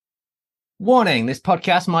Warning, this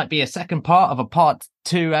podcast might be a second part of a part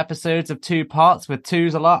 2 episodes of 2 parts with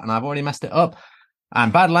twos a lot, and I've already messed it up.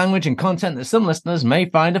 And bad language and content that some listeners may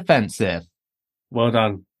find offensive. Well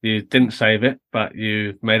done. You didn't save it, but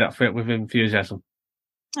you made up for it with enthusiasm.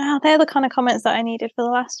 Oh, they're the kind of comments that I needed for the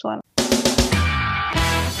last one.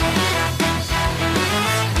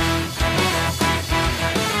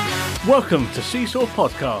 Welcome to Seesaw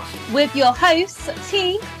Podcast. With your hosts,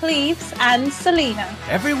 T, Cleves, and Selena.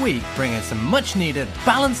 Every week, bringing some much-needed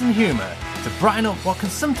balance and humour to brighten up what can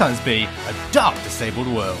sometimes be a dark, disabled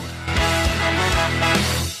world.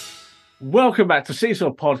 Welcome back to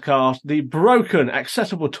Seesaw Podcast, the broken,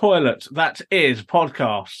 accessible toilet that is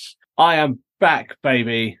podcasts. I am back,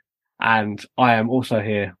 baby, and I am also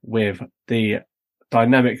here with the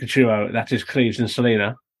dynamic duo that is Cleves and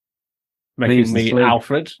Selena. Making me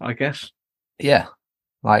Alfred, I guess. Yeah,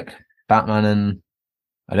 like Batman and...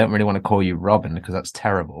 I don't really want to call you Robin because that's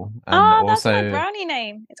terrible. And that's my brownie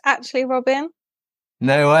name. It's actually Robin.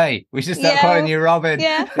 No way. We should start calling you Robin.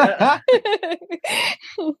 Yeah.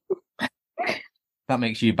 That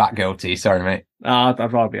makes you Batgirl. Sorry, mate. I'd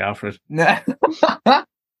rather be Alfred. No.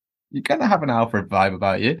 You kind of have an Alfred vibe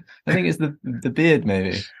about you. I think it's the beard,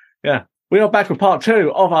 maybe. Yeah. We are back with part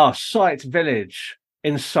 2 of our Sight Village.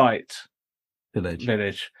 Insight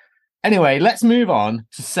Village. Anyway, let's move on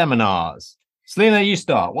to seminars. Selena, you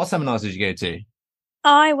start. What seminars did you go to?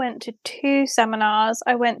 I went to 2 seminars.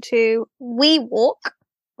 I went to WeWalk,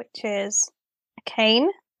 which is a cane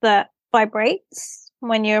that vibrates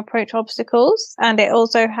when you approach obstacles, and it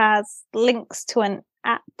also has links to an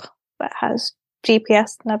app that has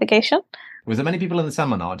GPS navigation. Was there many people in the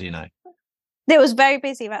seminar, do you know? It was very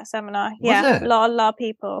busy, that seminar. Was it? A lot of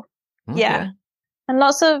people. Okay. Yeah. And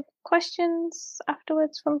lots of questions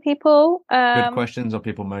afterwards from people. Good questions or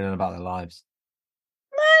people moaning about their lives?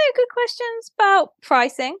 No, good questions about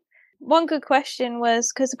pricing. One good question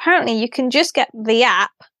was, because apparently you can just get the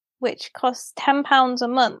app, which costs £10 a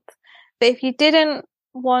month. But if you didn't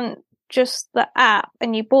want just the app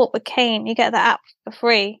and you bought the cane, you get the app for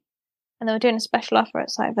free. And they were doing a special offer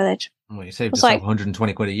at Sight Village. Well, you saved yourself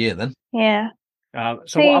 120 quid a year then. Yeah.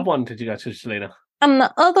 So what other one did you go to, Selena? And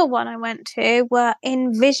the other one I went to were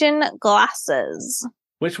Envision glasses.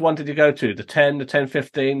 Which one did you go to? The 10, the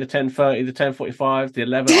 1015, the 1030, the 1045, the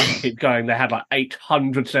 11? I can keep going. They had like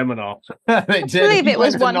 800 seminars. They I did. believe it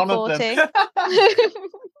was None of 140. them.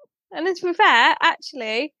 And to be fair,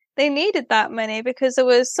 actually, they needed that many because there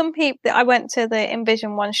was some people that I went to the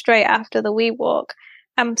Envision one straight after the WeWalk,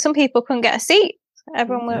 and some people couldn't get a seat.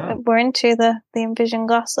 Everyone were into the Envision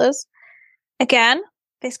glasses. Again,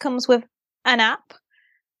 this comes with an app,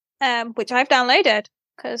 which I've downloaded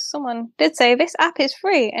because someone did say this app is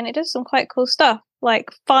free and it does some quite cool stuff,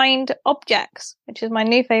 like find objects, which is my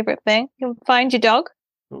new favorite thing. You can find your dog,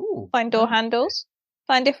 find door handles,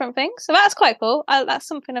 find different things. So that's quite cool. That's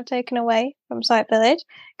something I've taken away from Sight Village,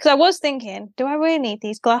 because I was thinking, do I really need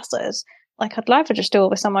these glasses? Like, I'd rather just do all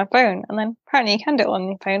this on my phone, and then apparently you can do it on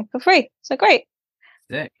your phone for free. So great.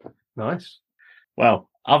 Sick. Nice. Well,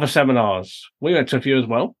 other seminars. We went to a few as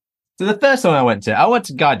well. So the first one I went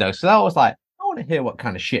to Guide Dogs. So I was like, I want to hear what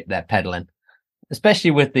kind of shit they're peddling. Especially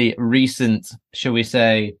with the recent, shall we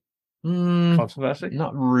say... controversy?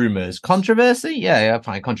 Not rumours. Controversy? Yeah,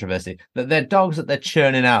 fine, controversy. That their dogs that they're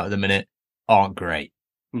churning out at the minute aren't great.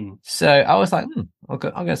 So I was like, I'm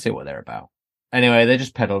going to see what they're about. Anyway, they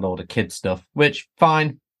just peddled all the kids stuff, which,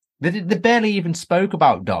 fine. They barely even spoke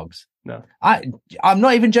about dogs. No. I'm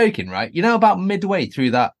not even joking, right? You know, about midway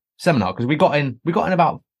through that seminar, because we got in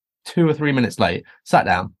about 2 or 3 minutes late, sat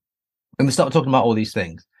down, and we started talking about all these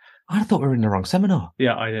things. I thought we were in the wrong seminar.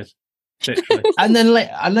 Yeah, I did. and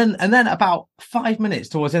then about 5 minutes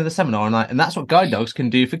towards the end of the seminar, and that's what guide dogs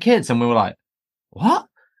can do for kids. And we were like, what?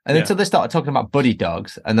 And until they started talking about buddy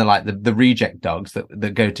dogs, and then like the reject dogs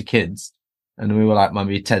that go to kids. And we were like,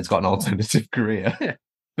 maybe Ted's got an alternative career.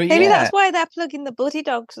 But maybe that's why they're plugging the buddy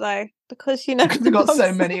dogs, though, because they've got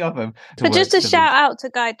so many of them. But just a shout out to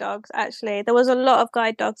guide dogs, actually. There was a lot of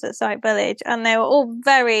guide dogs at Sight Village, and they were all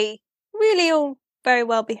very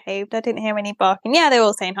well behaved. I didn't hear any barking. Yeah, they were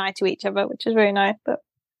all saying hi to each other, which is really nice. But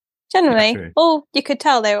generally, you could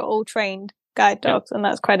tell they were all trained guide dogs, and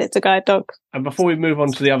that's credit to guide dogs. And before we move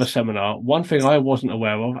on to the other seminar, one thing I wasn't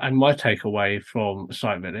aware of, and my takeaway from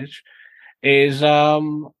Sight Village, is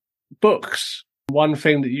books. One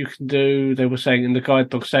thing that you can do, they were saying in the guide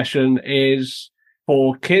dog session, is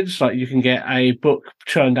for kids, like you can get a book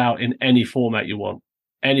churned out in any format you want,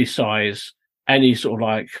 any size, any sort of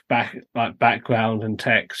like background and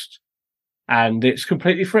text, and it's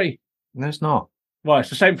completely free. No, it's not. Right, it's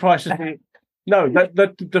the same price as No,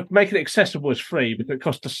 the making it accessible is free because it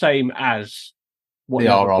costs the same as what the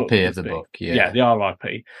RRP of the book. Yeah, the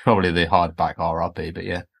RRP. Probably the hardback RRP, but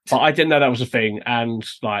yeah. But I didn't know that was a thing, and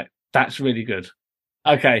that's really good.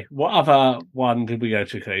 Okay, what other one did we go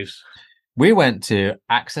to, please? We went to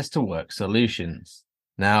Access to Work Solutions.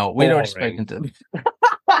 Now, we'd already spoken to...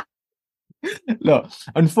 Look,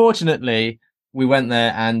 unfortunately, we went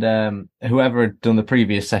there and whoever had done the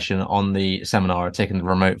previous session on the seminar had taken the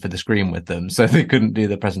remote for the screen with them, so they couldn't do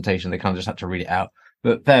the presentation. They kind of just had to read it out.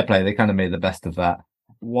 But fair play, they kind of made the best of that.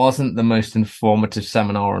 Wasn't the most informative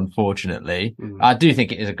seminar, unfortunately. I do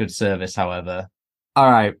think it is a good service, however. All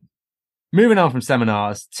right. Moving on from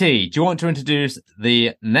seminars, T, do you want to introduce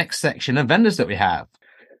the next section of vendors that we have?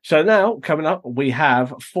 So now, coming up, we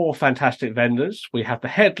have 4 fantastic vendors. We have the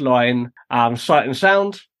headline Sight and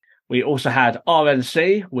Sound. We also had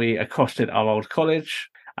RNC. We accosted our old college.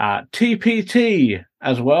 TPT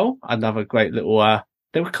as well. Another great little...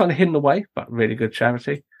 they were kind of hidden away, but really good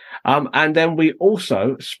charity. And then we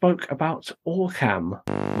also spoke about Orcam.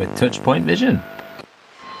 With Touchpoint Vision.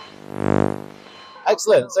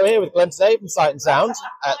 Excellent. So here with Glenn today from Sight and Sound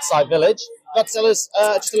at Sight Village. You'd like to tell us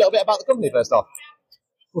just a little bit about the company first off?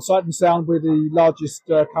 Well, Sight and Sound, we're the largest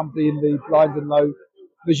company in the blind and low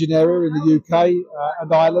vision area in the UK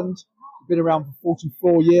and Ireland. We've been around for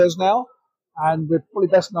 44 years now, and we're probably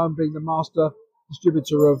best known being the master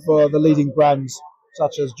distributor of the leading brands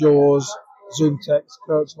such as Jaws, Zoomtex,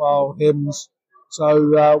 Kurzweil, HIMS.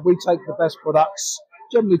 So we take the best products,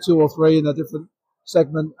 generally 2 or 3 in a different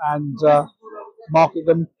segment, and market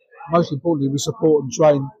them. Most importantly, we support and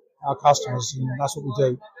train our customers, and that's what we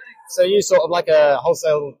do. So you sort of like a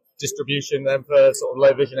wholesale distribution then for sort of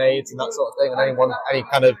low vision aids and that sort of thing, and any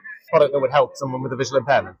kind of product that would help someone with a visual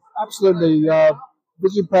impairment? Absolutely.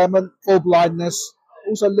 Visual impairment, full blindness,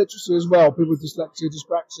 also literacy as well. People with dyslexia,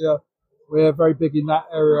 dyspraxia, we're very big in that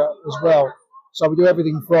area as well. So we do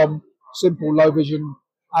everything from simple low vision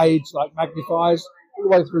aids like magnifiers, all the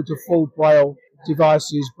way through to full braille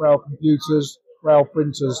devices, braille computers, braille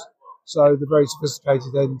printers. So the very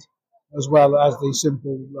sophisticated end as well as the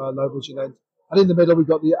simple low vision end. And in the middle, we've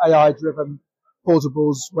got the AI-driven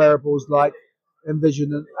portables, wearables like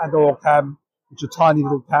Envision and Orcam, which are tiny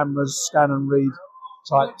little cameras, scan and read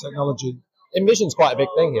type technology. Envision's quite a big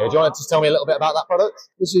thing here. Do you want to just tell me a little bit about that product?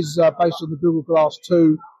 This is based on the Google Glass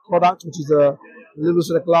 2 product, which is a little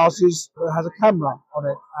set of glasses that has a camera on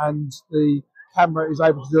it, and the camera is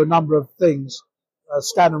able to do a number of things,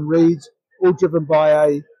 scan and read, all driven by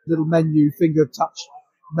a little menu, finger touch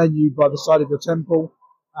menu by the side of your temple,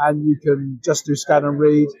 and you can just do scan and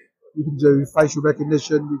read. You can do facial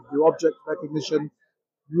recognition, you can do object recognition.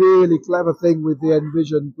 Really clever thing with the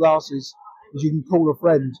Envision glasses is you can call a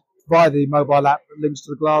friend via the mobile app that links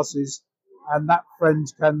to the glasses, and that friend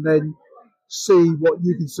can then see what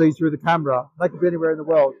you can see through the camera. They could be anywhere in the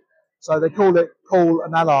world. So they call it Call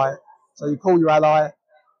an Ally. So you call your ally,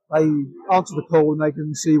 they answer the call, and they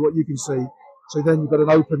can see what you can see. So then you've got an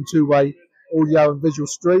open 2-way audio and visual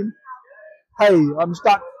stream. Hey, I'm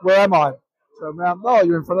stuck. Where am I? So around, oh,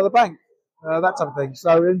 you're in front of the bank. That type of thing.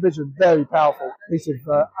 So Envision, very powerful piece of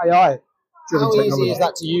AI. How easy is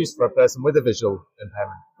that to use for a person with a visual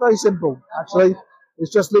impairment? Very simple, actually.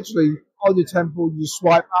 It's just literally on your temple, you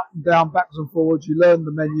swipe up and down, backwards and forwards, you learn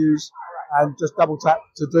the menus, and just double tap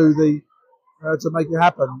to do to make it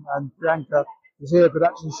happen. And Priyanka is here, could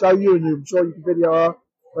actually show you, and I'm sure you can video her.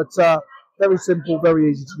 But very simple,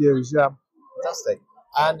 very easy to use, yeah. Fantastic.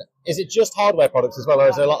 And is it just hardware products as well, or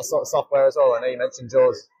is there a lot of sort of software as well? I know you mentioned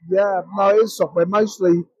Jaws. Yeah, no, it is software.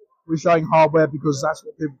 Mostly we're showing hardware because that's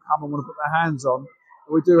what people come and want to put their hands on.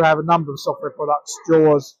 But we do have a number of software products,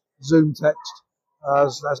 Jaws, Zoomtext,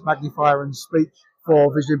 as magnifier and speech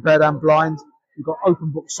for visually impaired and blind. We've got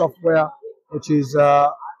open book software, which is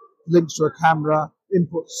links to a camera,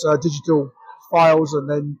 inputs digital files, and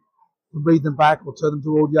then can read them back or turn them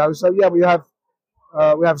to audio. So yeah, we have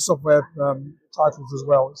software titles as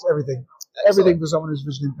well. It's everything. Excellent. Everything for someone who's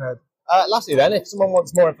visually impaired. Lastly then, if someone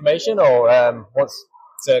wants more information or wants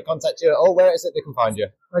to contact you at all, where is it they can find you?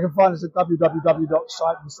 They can find us at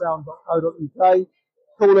www.sightandsound.co.uk.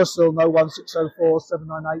 Call us on 01604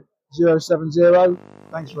 798 070.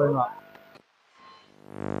 Thanks very much.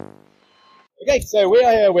 Okay, so we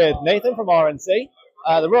are here with Nathan from RNC,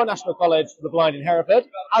 the Royal National College for the Blind in Hereford.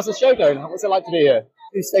 How's the show going? What's it like to be here?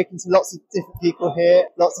 We've spoken to lots of different people here,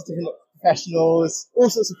 lots of different professionals, all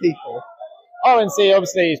sorts of people. RNC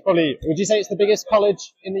obviously is probably, would you say it's the biggest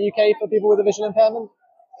college in the UK for people with a visual impairment?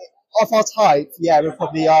 Of our type, yeah, we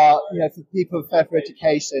probably are, for people with further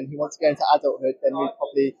education who want to go into adulthood, then we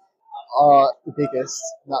probably are the biggest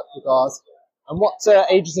in that regard. And what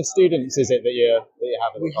ages of students is it that you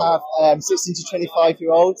have? We have 16 to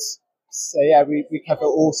 25-year-olds. So yeah, we cover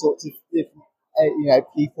all sorts of different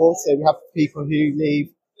people. So we have people who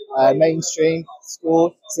leave mainstream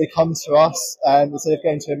school, so they come to us instead of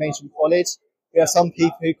going to a mainstream college. We have some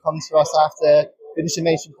people who come to us after finishing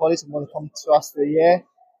mainstream college and want to come to us for a year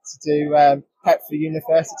to do prep for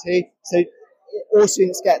university. So all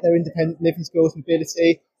students get their independent living skills,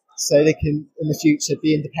 mobility, so they can in the future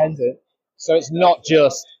be independent. So it's not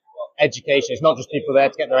just education, it's not just people there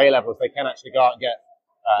to get their A-levels, they can actually go out and get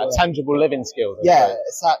tangible living skills. Yeah,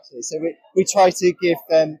 exactly. So we try to give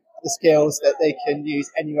them the skills that they can use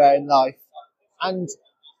anywhere in life. And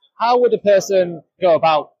how would a person go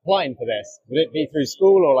about applying for this? Would it be through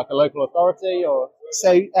school or like a local authority? Or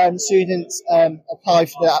so students apply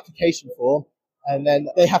for the application form, and then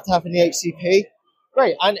they have to have an EHCP.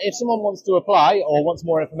 Great. And if someone wants to apply or wants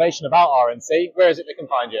more information about RNC, where is it they can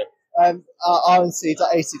find you?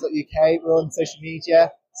 rnc.ac.uk. We're on social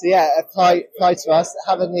media. So yeah, apply to us,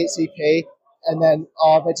 have an EHCP, and then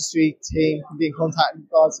our registry team can be in contact in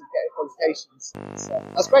regards to getting qualifications. So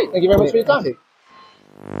that's great. Thank you very much for your time.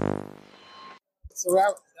 So we're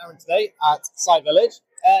out today at Site Village.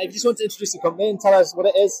 If you just want to introduce the company and tell us what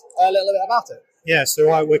it is, a little bit about it. Yeah,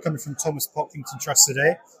 so we're coming from Thomas Pocklington Trust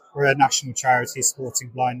today. We're a national charity supporting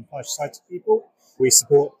blind and partially sighted people. We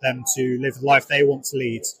support them to live the life they want to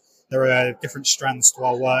lead. There are different strands to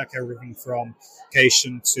our work, everything from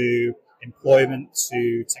education to employment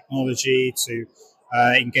to technology to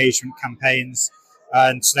engagement campaigns.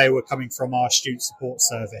 And today we're coming from our student support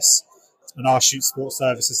service. And our student support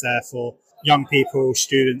service is there for young people,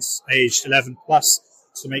 students aged 11 plus,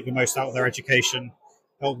 to make the most out of their education,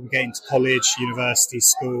 help them get into college, university,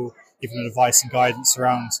 school, give them advice and guidance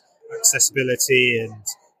around accessibility and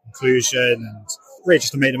inclusion, and really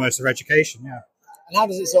just to make the most of their education, yeah. And how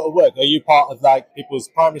does it sort of work? Are you part of like people's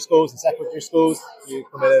primary schools and secondary schools? You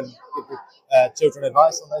come in and give children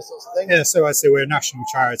advice on those sorts of things? Yeah, so I'd say we're a national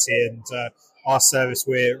charity, and our service,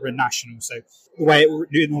 we're national. So the way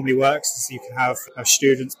it normally works is you can have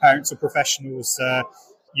students, parents or professionals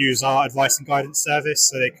use our advice and guidance service,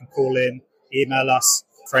 so they can call in, email us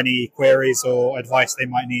for any queries or advice they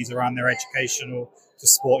might need around their education or to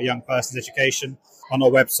support a young person's education. On our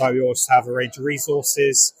website, we also have a range of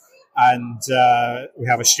resources, and we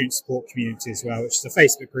have a student support community as well, which is a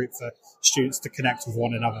Facebook group for students to connect with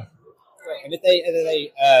one another. Great. And if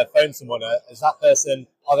they phone someone, is that person,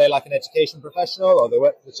 are they like an education professional or they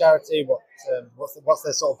work for the charity? What's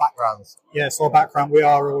their sort of backgrounds? Yeah, so our background, we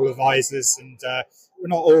are all advisors, and we're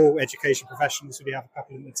not all education professionals. We have a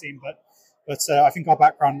couple in the team, but I think our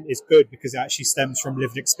background is good because it actually stems from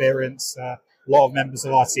lived experience. A lot of members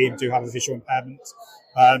of our team do have a visual impairment.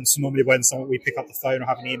 So normally when we pick up the phone or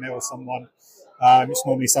have an email with someone, it's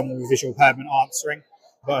normally someone with visual impairment answering.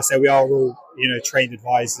 But I say we are all, trained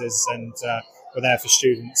advisors, and we're there for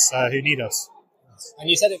students who need us. And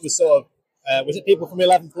you said it was sort of, was it people from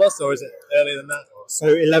 11 plus or is it earlier than that? So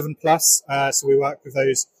 11 plus, so we work with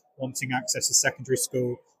those wanting access to secondary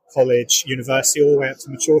school, college, university, all the way up to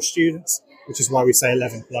mature students, which is why we say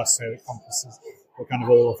 11 plus, so it encompasses kind of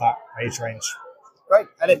all of that age range. Great.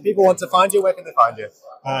 And if people want to find you, where can they find you?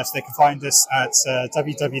 So they can find us at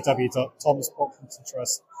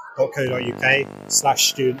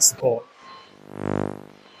www.thomaspocklingtontrust.co.uk/student support.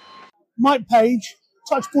 Mike Page,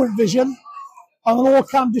 Touchpoint Vision. I'm an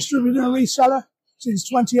Orcam distributor and reseller since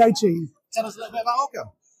 2018. Tell us a little bit about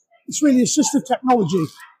Orcam. It's really assistive technology.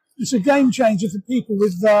 It's a game changer for people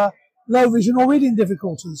with low vision or reading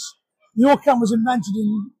difficulties. The Orcam was invented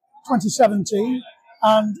in 2017,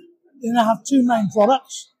 and they now have two main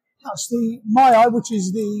products. That's the MyEye, which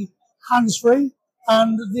is the hands-free,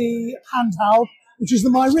 and the handheld, which is the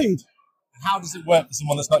MyRead. And how does it work for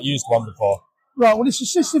someone that's not used one before? Right, well, it's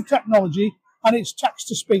assistive technology, and it's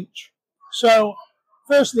text-to-speech. So,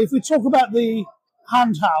 firstly, if we talk about the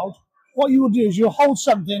handheld, what you will do is you'll hold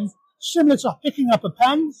something similar to picking up a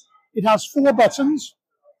pen. It has 4 buttons,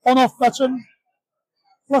 on-off button,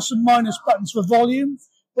 plus and minus buttons for volume,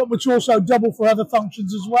 but which also double for other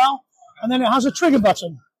functions as well. And then it has a trigger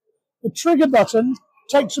button. The trigger button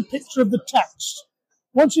takes a picture of the text.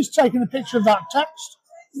 Once it's taken a picture of that text,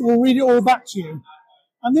 it will read it all back to you.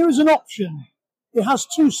 And there is an option. It has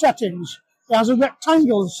 2 settings. It has a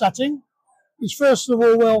rectangular setting, which first of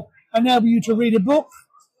all will enable you to read a book,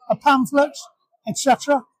 a pamphlet,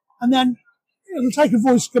 etc. And then it'll take a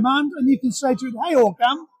voice command, and you can say to it, "Hey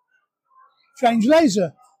Orcam, change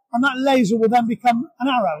laser." And that laser will then become an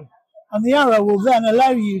arrow. And the arrow will then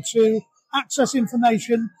allow you to access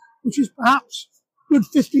information which is perhaps good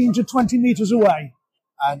 15 to 20 meters away.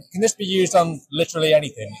 And can this be used on literally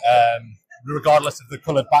anything? regardless of the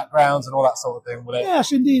coloured backgrounds and all that sort of thing, will it?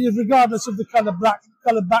 Yes, indeed, regardless of the coloured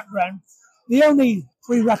background. The only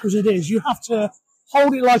prerequisite is you have to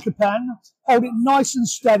hold it like a pen, hold it nice and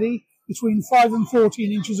steady between 5 and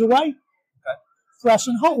 14 inches away, okay. Press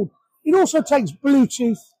and hold. It also takes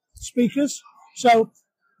Bluetooth speakers, so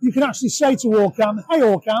you can actually say to Orcam, hey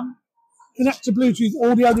Orcam, connect to Bluetooth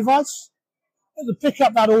audio device, it'll pick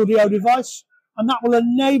up that audio device, and that will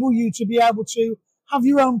enable you to be able to have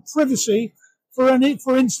your own privacy for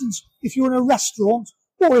instance, if you're in a restaurant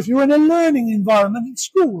or if you're in a learning environment at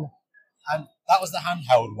school. And that was the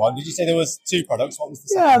handheld one. Did you say there was 2 products? What was the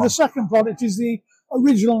second one? Yeah, the second product is the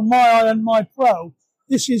original MyIron My Pro.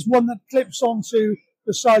 This is one that clips onto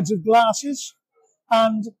the sides of glasses.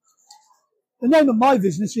 And the name of my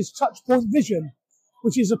business is Touchpoint Vision,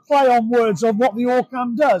 which is a play on words of what the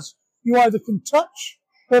Orcam does. You either can touch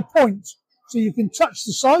or point. So you can touch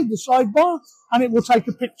the sidebar, and it will take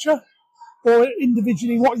a picture. Or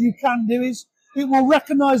individually, what you can do is it will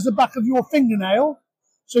recognise the back of your fingernail.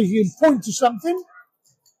 So you can point to something,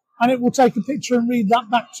 and it will take a picture and read that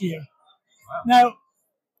back to you. Wow. Now,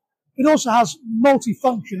 it also has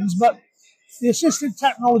multi-functions, but the assisted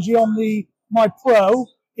technology on the My Pro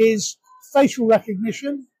is facial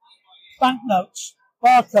recognition, banknotes,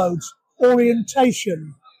 barcodes,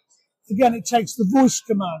 orientation. Again, it takes the voice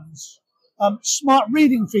commands, smart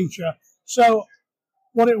reading feature. So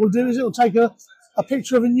what it will do is it will take a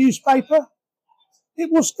picture of a newspaper. It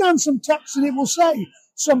will scan some text and it will say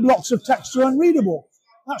some blocks of text are unreadable.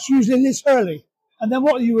 That's usually Liz Hurley. And then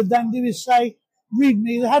what you would then do is say, read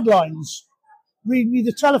me the headlines, read me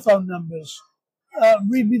the telephone numbers,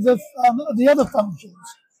 read me the other functions.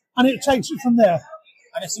 And it takes it from there.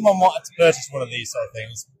 And if someone wanted to purchase one of these sort of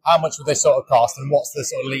things, how much would they sort of cost, and what's the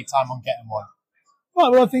sort of lead time on getting one?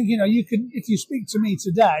 Right, well, I think, you can, if you speak to me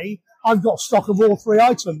today, I've got stock of all 3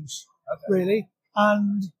 items, really.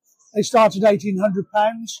 And they start at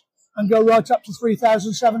 £1,800 and go right up to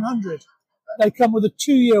 £3,700. They come with a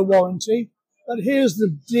 2-year warranty. But here's the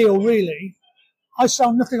deal, really. I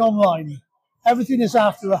sell nothing online. Everything is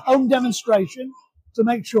after a home demonstration to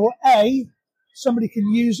make sure, A, somebody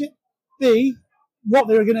can use it, B, what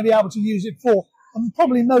they're going to be able to use it for, and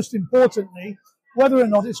probably most importantly, whether or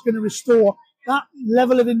not it's going to restore that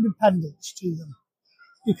level of independence to them.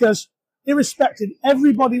 Because irrespective,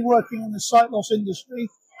 everybody working in the sight loss industry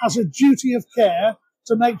has a duty of care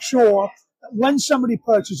to make sure that when somebody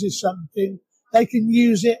purchases something, they can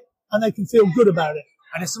use it and they can feel good about it.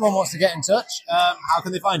 And if someone wants to get in touch, how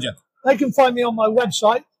can they find you? They can find me on my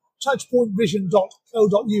website,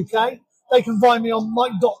 touchpointvision.co.uk. They can find me on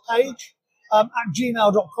mike.page at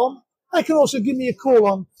gmail.com. They can also give me a call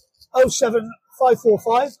on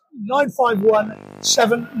 07545 951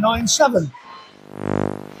 797.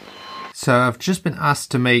 So I've just been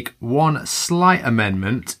asked to make one slight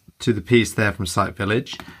amendment to the piece there from Sight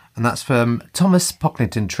Village, and that's from Thomas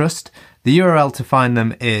Pocklington Trust. The URL to find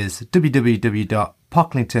them is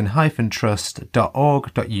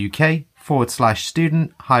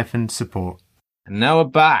www.pocklington-trust.org.uk/student-support. And now we're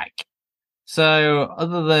back. So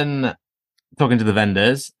other than talking to the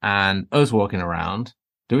vendors and us walking around,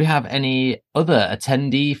 do we have any other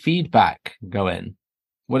attendee feedback going?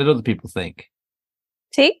 What did other people think?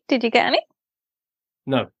 T, did you get any?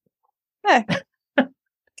 No. No.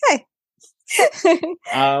 Okay.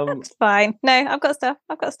 That's fine. No, I've got stuff.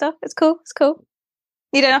 It's cool.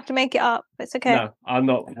 You don't have to make it up. It's okay. No, I'm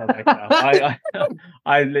not going to make it up.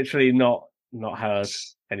 I literally not heard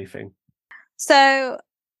anything. So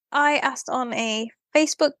I asked on a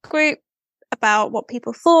Facebook group about what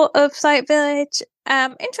people thought of Sight Village.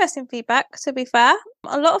 Interesting feedback, to be fair.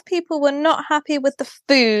 A lot of people were not happy with the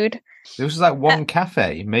food. There was like one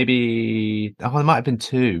cafe, maybe. Oh, there might have been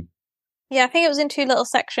 2. Yeah, I think it was in 2 little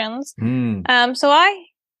sections. So I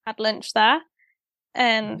had lunch there,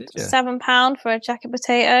 and £7 for a jacket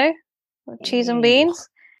potato with cheese and beans.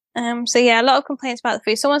 So yeah, a lot of complaints about the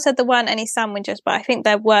food. Someone said there weren't any sandwiches, but I think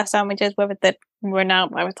there were sandwiches. Whether they run out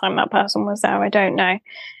by the time that person was there, I don't know.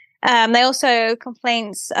 They also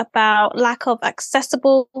complaints about lack of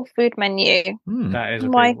accessible food menu. That is a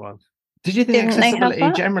big one. Did you think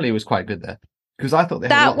accessibility generally was quite good there? Because I thought they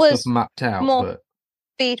had a lot of stuff mapped out. More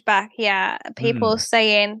feedback, yeah. People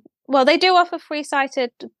saying, well, they do offer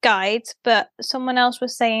free-sighted guides, but someone else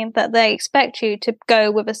was saying that they expect you to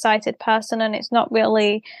go with a sighted person and it's not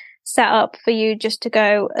really set up for you just to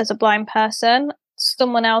go as a blind person.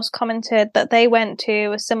 Someone else commented that they went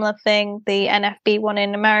to a similar thing, the NFB one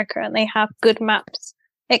in America, and they have Good Maps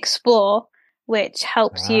Explore, which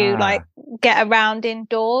helps you like get around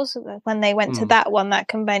indoors. When they went to that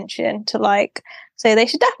convention, to like, so they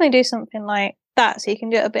should definitely do something like that, so you can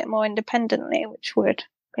do it a bit more independently, which would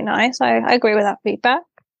be nice. I agree with that feedback.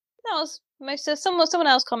 That was most of someone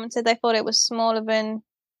else commented they thought it was smaller than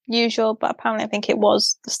usual, but apparently I think it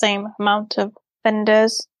was the same amount of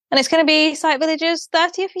vendors. And it's going to be Site Village's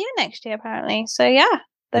 30th year next year, apparently. So yeah,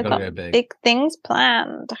 they've got big things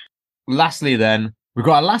planned. Lastly, then, we've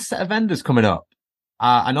got our last set of vendors coming up.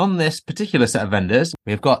 And on this particular set of vendors,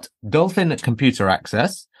 we've got Dolphin Computer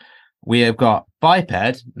Access. We have got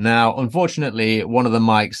Biped. Now, unfortunately, one of the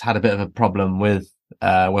mics had a bit of a problem with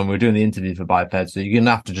when we were doing the interview for Biped, so you're going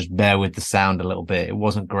to have to just bear with the sound a little bit. It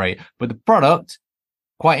wasn't great. But the product,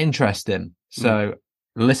 quite interesting. So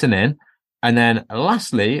listen in. And then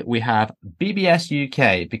lastly, we have BBS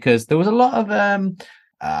UK, because there was a lot of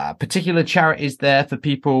particular charities there for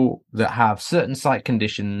people that have certain sight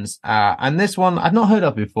conditions. And this one I've not heard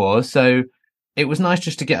of before. So it was nice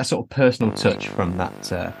just to get a sort of personal touch from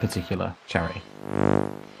that particular charity.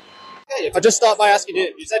 Okay, I'll just start by asking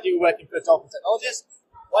you, you said you were working for Dolphin Technologies.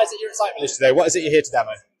 Why is it you're at Site Village today? What is it you're here to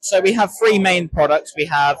demo? So we have three main products. We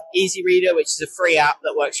have Easy Reader, which is a free app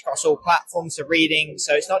that works across all platforms for reading.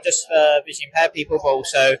 So it's not just for visually impaired people, but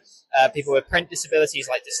also people with print disabilities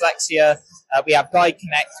like dyslexia. We have Guide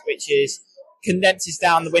Connect, which condenses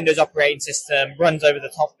down the Windows operating system, runs over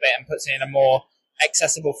the top of it, and puts it in a more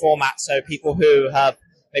accessible format. So people who have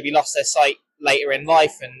maybe lost their sight later in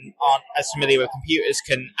life and aren't as familiar with computers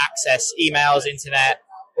can access emails, internet,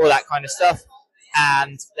 all that kind of stuff.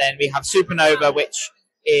 And then we have Supernova, which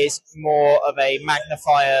is more of a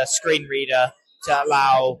magnifier screen reader to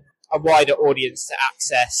allow a wider audience to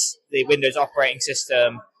access the Windows operating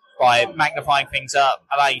system by magnifying things up,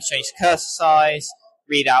 allowing you to change the cursor size,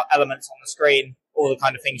 read out elements on the screen, all the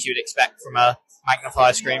kind of things you'd expect from a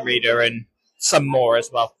magnifier screen reader, and some more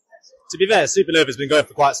as well. To be fair, Supernova's been going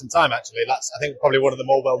for quite some time, actually. That's, I think, probably one of the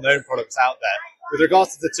more well-known products out there. With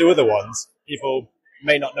regards to the two other ones, people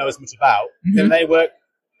may not know as much about. Can they work?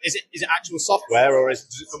 Is it actual software, or does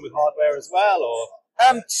it come with hardware as well? Or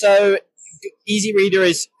so Easy Reader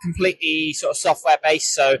is completely sort of software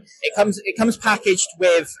based. So it comes packaged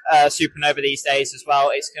with Supernova these days as well.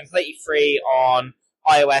 It's completely free on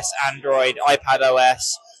iOS, Android, iPad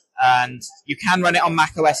OS, and you can run it on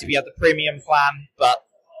Mac OS if you have the premium plan, but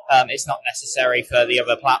it's not necessary for the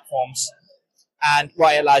other platforms. And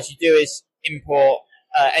what it allows you to do is import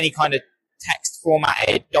any kind of text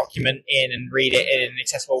formatted document in and read it in an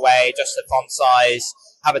accessible way, adjust the font size,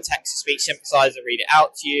 have a text-to-speech synthesizer read it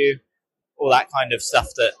out to you, all that kind of stuff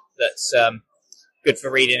that's good for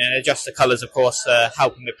reading, and adjust the colours, of course,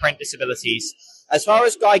 helping with print disabilities. As far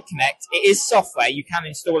as Guide Connect, it is software. You can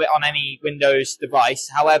install it on any Windows device.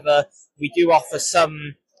 However, we do offer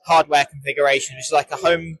some hardware configuration, which is like a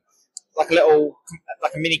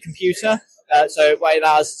mini computer. So what it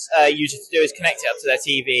allows users to do is connect it up to their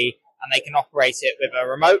TV, and they can operate it with a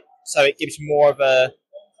remote. So it gives more of a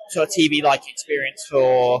sort of TV-like experience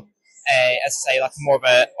for, as I say, like more of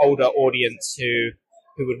an older audience who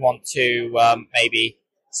would want to maybe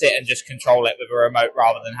sit and just control it with a remote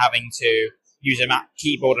rather than having to use a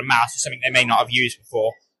keyboard and mouse or something they may not have used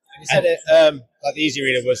before. You said it like the Easy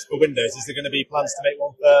Reader was for Windows. Is there going to be plans to make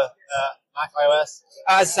one for Mac iOS?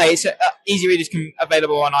 As I say, Easy Reader is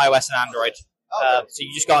available on iOS and Android. Okay. So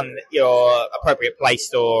you just go on your appropriate Play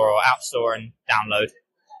Store or App Store and download,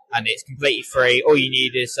 and it's completely free. All you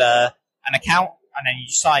need is an account, and then you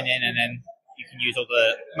just sign in, and then you can use all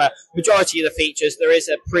the majority of the features. There is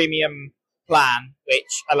a premium plan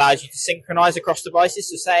which allows you to synchronize across devices.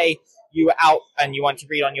 So say you were out and you want to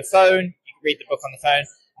read on your phone, you can read the book on the phone,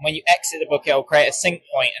 and when you exit the book, it'll create a sync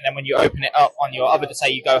point, and then when you open it up on your other, say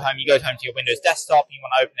you go home to your Windows desktop, and you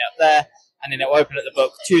want to open it up there, and then it will open up the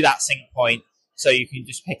book to that sync point, so you can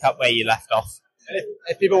just pick up where you left off. And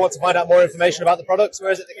if people want to find out more information about the products,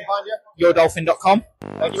 where is it they can find you? Yourdolphin.com.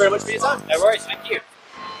 Thank you very much for your time. No worries, thank you.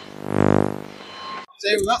 So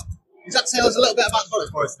is that tell us a little bit about the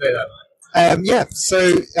product for us today then?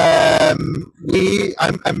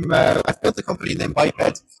 I've built a company named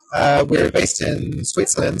Biped. We're based in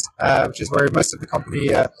Switzerland, which is where most of the company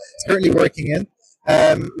is currently working in.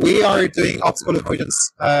 We are doing obstacle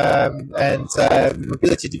avoidance and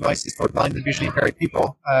mobility devices for blind and visually impaired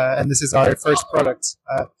people, and this is our first product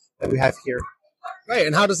that we have here. Great,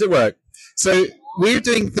 and how does it work? So we're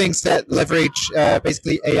doing things that leverage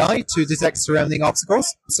basically AI to detect surrounding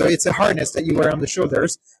obstacles. So it's a harness that you wear on the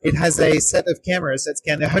shoulders. It has a set of cameras that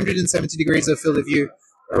scan 170 degrees of field of view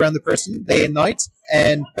around the person day and night.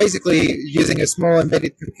 And basically using a small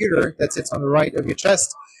embedded computer that sits on the right of your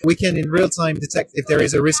chest, we can in real time detect if there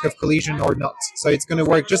is a risk of collision or not. So it's going to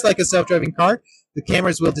work just like a self-driving car. The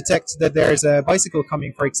cameras will detect that there's a bicycle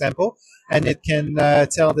coming, for example, and it can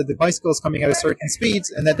tell that the bicycle is coming at a certain speed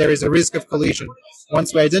and that there is a risk of collision.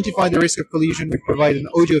 Once we identify the risk of collision, we provide an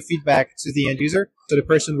audio feedback to the end user. So the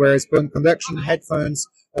person wears bone conduction headphones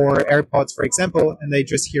or AirPods, for example, and they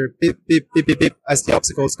just hear beep, beep, beep, beep, beep as the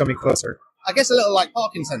obstacle is coming closer. I guess a little like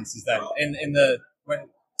parking sensors then in the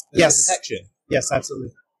Yes. detection. Yes,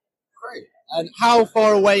 absolutely. Great. And how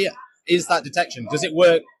far away is that detection? Does it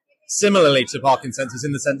work similarly to parking sensors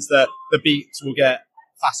in the sense that the beeps will get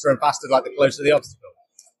faster and faster like the closer the obstacle?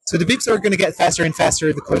 So the beeps are going to get faster and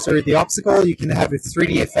faster the closer the obstacle. You can have a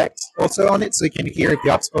 3D effect also on it, so you can hear if the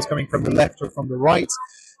obstacle is coming from the left or from the right.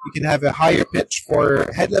 You can have a higher pitch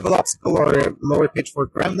for head level obstacle or a lower pitch for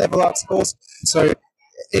ground level obstacles. So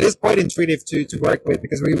it is quite intuitive to work with,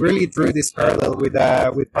 because we really drew this parallel with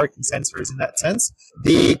parking sensors in that sense.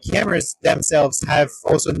 The cameras themselves have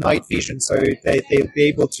also night vision, so they'll be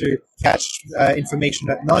able to catch information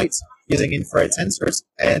at night using infrared sensors,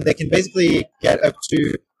 and they can basically get up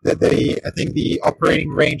to I think the operating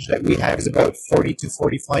range that we have is about 40 to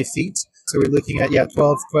 45 feet. So we're looking at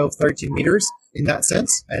 12, 13 meters in that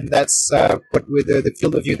sense, and that's what with the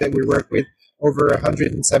field of view that we work with, over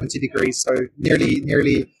 170 degrees, so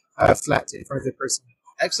nearly flat in front of the person.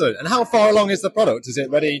 Excellent. And how far along is the product? Is it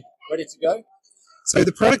ready to go? So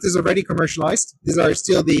the product is already commercialized. These are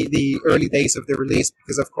still the early days of the release,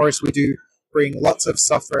 because of course we do bring lots of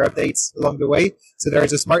software updates along the way. So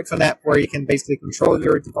there's a smartphone app where you can basically control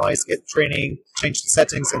your device, get training, change the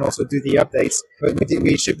settings, and also do the updates. But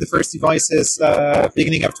we shipped the first devices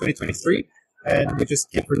beginning of 2023, and we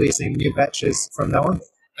just keep releasing new batches from now on.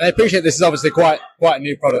 And I appreciate this is obviously quite a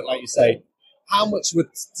new product, like you say. How much would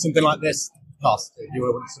something like this cost if you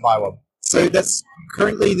were wanting to buy one? So that's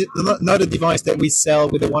currently not a device that we sell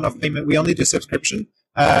with a one-off payment. We only do subscription.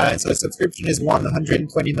 So the subscription is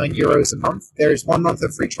 €129 a month. There's 1 month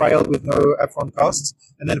of free trial with no upfront costs,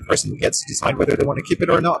 and then the person gets to decide whether they want to keep it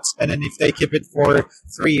or not. And then if they keep it for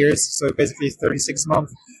 3 years, so basically 36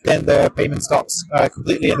 months, then the payment stops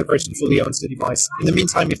completely and the person fully owns the device. In the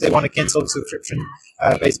meantime, if they want to cancel the subscription,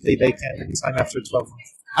 basically they can anytime after 12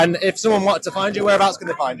 months. And if someone wanted to find you, whereabouts can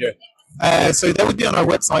they find you? So that would be on our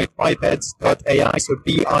website, biped.ai, so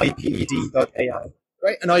biped.ai.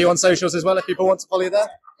 Great. And are you on socials as well if people want to follow you there?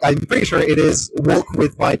 I'm pretty sure it is Walk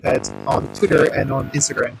with Biped on Twitter and on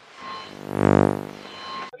Instagram.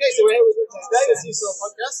 Okay, so we're here with Richard today, the CSOR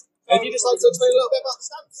podcast. If you'd just like to explain a little bit about the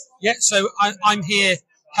stand. Yeah, so I'm here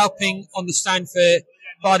helping on the stand for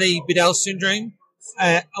Bardet-Biedl syndrome,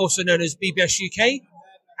 also known as BBS UK.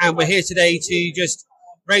 And we're here today to just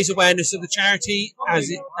raise awareness of the charity, as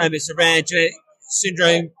it's a rare genetic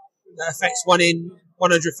syndrome that affects 1 in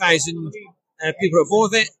 100,000 people are born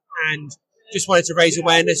with it, and just wanted to raise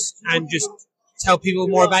awareness and just tell people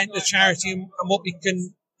more about the charity and what we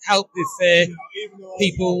can help with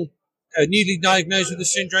people newly diagnosed with the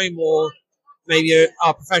syndrome, or maybe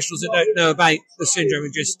are professionals that don't know about the syndrome,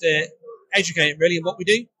 and just educate really on what we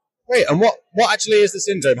do. Great. And what actually is the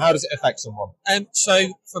syndrome? How does it affect someone?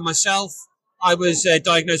 So for myself, I was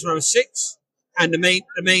diagnosed when I was 6, and the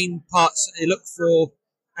main parts they look for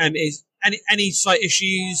is any sight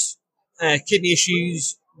issues, kidney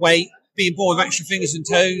issues, weight, being born with extra fingers and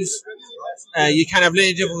toes. You can have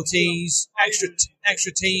learning difficulties,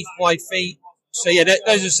 extra teeth, wide feet. So yeah,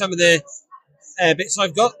 those are some of the bits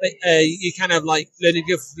I've got. You can have like learning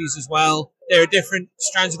difficulties as well. There are different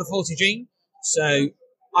strands of the faulty gene. So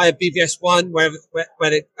I have BBS1, where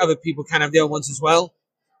the other people can have the other ones as well.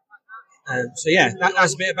 So yeah,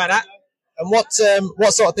 that's a bit about that. And what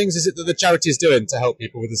sort of things is it that the charity is doing to help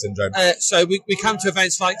people with the syndrome? So we come to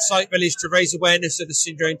events like Sight Village to raise awareness of the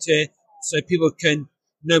syndrome, so people can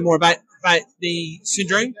know more about the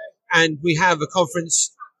syndrome. And we have a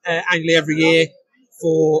conference annually every year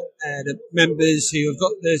for the members who have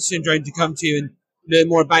got the syndrome to come to and learn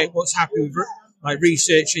more about what's happening with like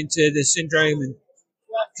research into the syndrome, and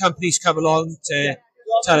companies come along to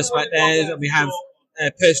tell us about theirs, and we have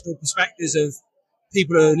personal perspectives of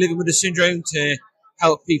people who are living with the syndrome to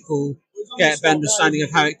help people get a better understanding of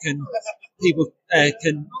how people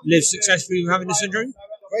can live successfully with having the syndrome.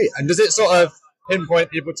 Great. And does it sort of pinpoint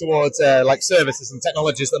people towards like services and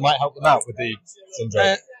technologies that might help them out with the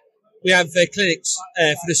syndrome? We have clinics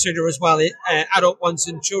for the syndrome as well, adult ones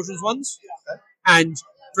and children's ones. Okay. And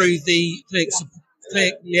through the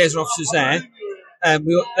clinic liaison officers there,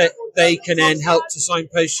 they can then help to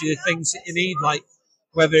signpost you the things that you need, like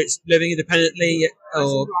whether it's living independently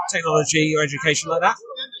or technology or education like that.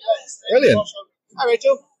 Brilliant. Hi,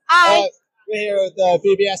 Rachel. Hi. We're here at the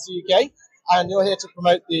BBS UK, and you're here to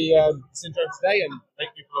promote the syndrome today and make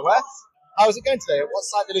people aware. How is it going today? What's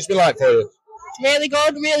Sight Village been like for you? Really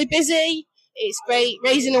good, really busy. It's great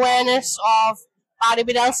raising awareness of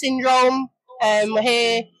Bardet-Biedl syndrome. We're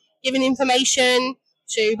here giving information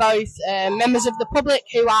to both members of the public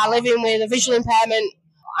who are living with a visual impairment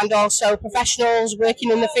and also professionals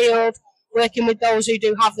working in the field, working with those who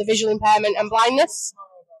do have the visual impairment and blindness.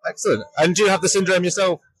 Excellent. And do you have the syndrome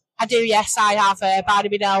yourself? I do, yes. I have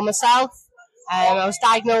Bardet-Biedl myself. I was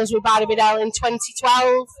diagnosed with Bardet-Biedl in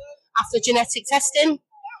 2012 after genetic testing.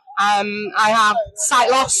 I have sight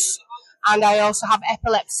loss and I also have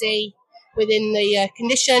epilepsy within the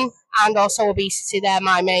condition and also obesity. They're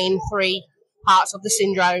my main 3 parts of the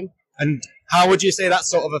syndrome. And how would you say that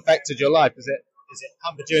sort of affected your life? Is it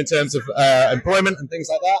hampered you in terms of employment and things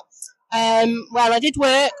like that? Well, I did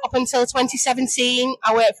work up until 2017.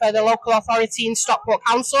 I worked for the local authority in Stockport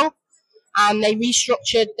Council, and they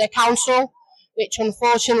restructured their council, which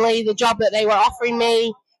unfortunately the job that they were offering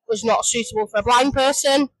me was not suitable for a blind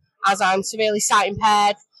person, as I'm severely sight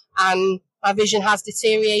impaired and my vision has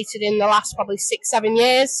deteriorated in the last probably 6-7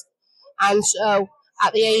 years. And so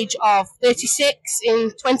at the age of 36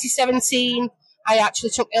 in 2017, I actually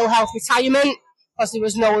took ill health retirement because there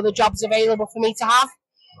was no other jobs available for me to have.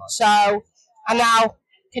 So I now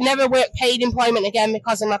can never work paid employment again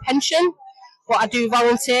because of my pension, but I do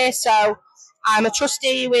volunteer. So I'm a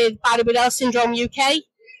trustee with Bardet-Biedl Syndrome UK.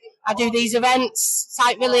 I do these events,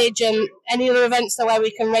 Sight Village and any other events where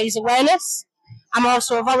we can raise awareness. I'm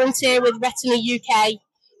also a volunteer with Retina UK,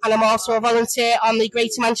 and I'm also a volunteer on the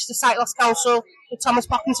Greater Manchester Sight Loss Council with Thomas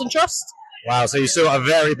Pocklington Trust. Wow, so you still got a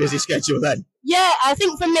very busy schedule then. Yeah, I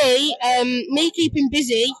think for me, me keeping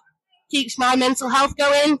busy keeps my mental health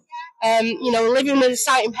going. Living with a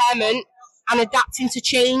sight impairment and adapting to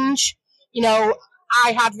change.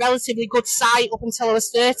 I had relatively good sight up until I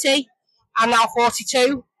was 30. I'm now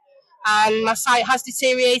 42, and my sight has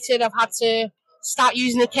deteriorated. I've had to start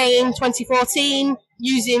using a cane in 2014,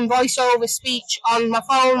 using voice-over speech on my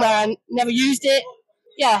phone where I never used it.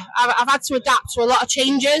 Yeah, I've had to adapt to a lot of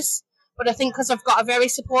changes, but I think because I've got a very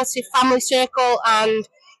supportive family circle and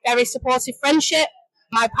very supportive friendship,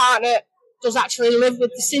 my partner does actually live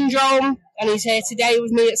with the syndrome, and he's here today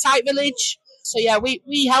with me at Sight Village. So yeah,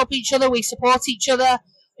 we help each other, we support each other.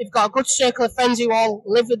 We've got a good circle of friends who all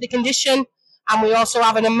live with the condition, and we also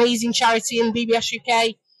have an amazing charity in BBS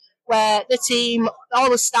UK where the team, all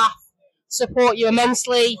the staff, support you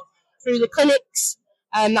immensely through the clinics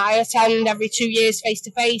that I attend every 2 years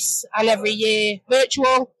face-to-face and every year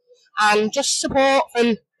virtual, and just support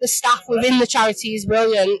from the staff within the charity is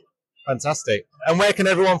brilliant. Fantastic. And where can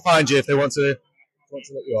everyone find you if they want to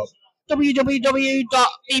look you up?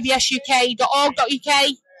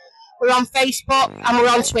 www.bbsuk.org.uk. We're on Facebook and we're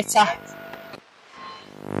on Twitter.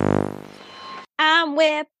 And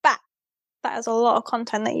we're back. That is a lot of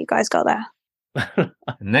content that you guys got there.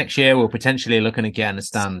 Next year, we're potentially looking at getting a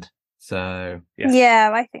stand. So,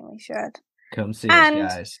 yeah, I think we should. Come see And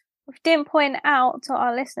us, guys. we didn't point out to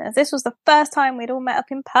our listeners, this was the first time we'd all met up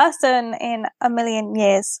in person in a million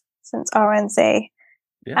years since RNC.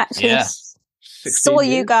 Actually saw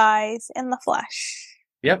you guys in the flesh.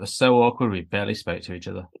 Yep. It was so awkward, we barely spoke to each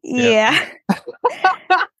other. Yeah.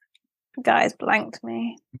 Guys blanked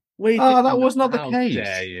me. That was not the case.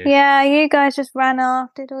 Yeah, you guys just ran off,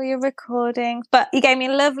 did all your recordings, but you gave me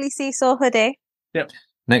a lovely seesaw hoodie. Yep.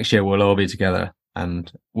 Next year we'll all be together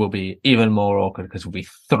and we'll be even more awkward because we'll be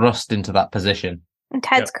thrust into that position. And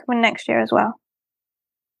Ted's coming next year as well.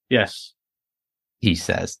 Yes. He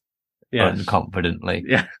says. Yes. Unconfidently.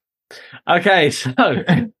 Yeah. Okay, so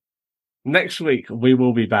next week we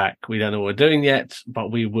will be back. We don't know what we're doing yet,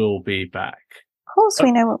 but we will be back. Of course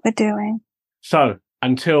we know what we're doing. So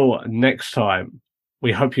until next time,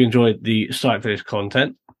 we hope you enjoyed the Sight Village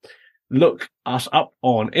content. Look us up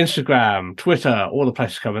on Instagram, Twitter, all the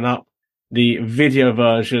places coming up. The video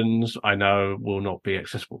versions, I know, will not be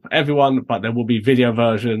accessible for everyone, but there will be video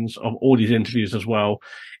versions of all these interviews as well.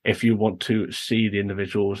 If you want to see the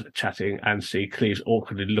individuals chatting and see Cleves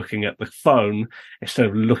awkwardly looking at the phone instead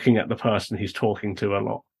of looking at the person he's talking to a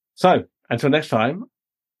lot. So until next time,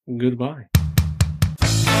 goodbye.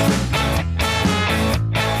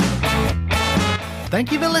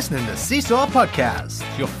 Thank you for listening to Seesaw Podcast.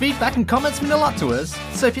 Your feedback and comments mean a lot to us,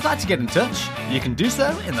 so if you'd like to get in touch, you can do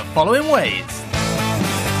so in the following ways.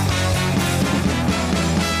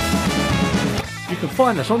 You can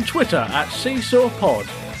find us on Twitter at Seesaw Pod,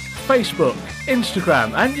 Facebook,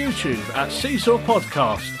 Instagram and YouTube at Seesaw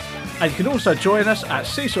Podcast, and you can also join us at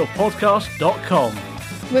seesawpodcast.com.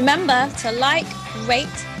 Remember to like,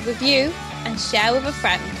 rate, review and share with a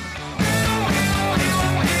friend.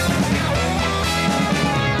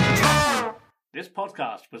 This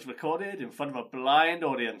podcast was recorded in front of a blind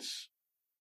audience.